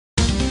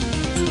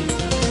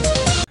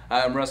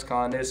Hi, I'm Russ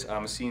Condis.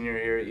 I'm a senior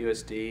here at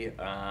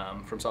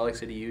USD from Salt Lake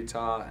City,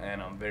 Utah, and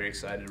I'm very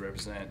excited to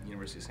represent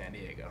University of San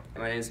Diego.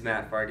 My name is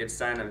Matt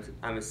Fargenstein.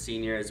 I'm a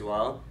senior as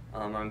well.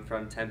 I'm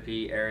from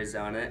Tempe,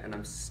 Arizona, and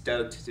I'm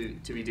stoked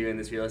to be doing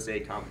this real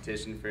estate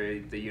competition for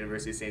the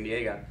University of San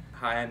Diego.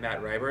 Hi, I'm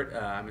Matt Rybert.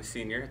 I'm a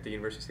senior at the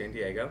University of San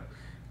Diego.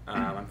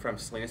 I'm from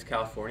Salinas,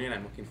 California, and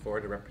I'm looking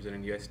forward to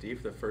representing USD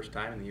for the first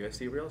time in the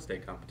USC real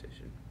estate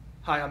competition.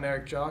 Hi, I'm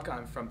Eric Jock.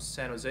 I'm from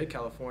San Jose,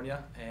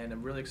 California, and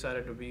I'm really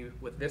excited to be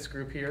with this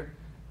group here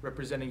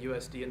representing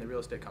USD in the real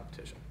estate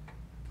competition.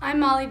 I'm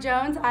Molly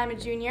Jones. I'm a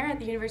junior at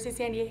the University of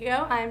San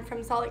Diego. I'm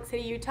from Salt Lake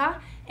City, Utah,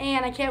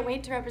 and I can't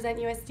wait to represent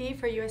USD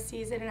for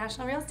USC's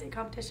International Real Estate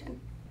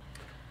Competition.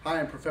 Hi,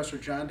 I'm Professor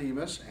John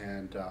Demas,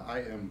 and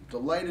I am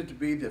delighted to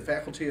be the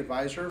faculty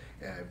advisor.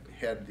 I've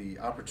had the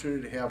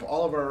opportunity to have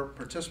all of our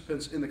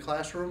participants in the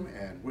classroom,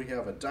 and we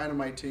have a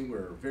dynamite team.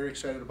 We're very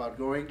excited about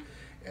going,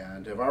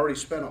 and have already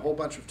spent a whole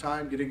bunch of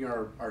time getting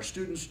our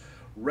students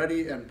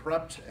ready and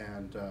prepped,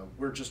 and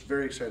we're just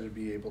very excited to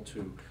be able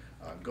to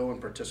go and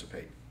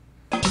participate.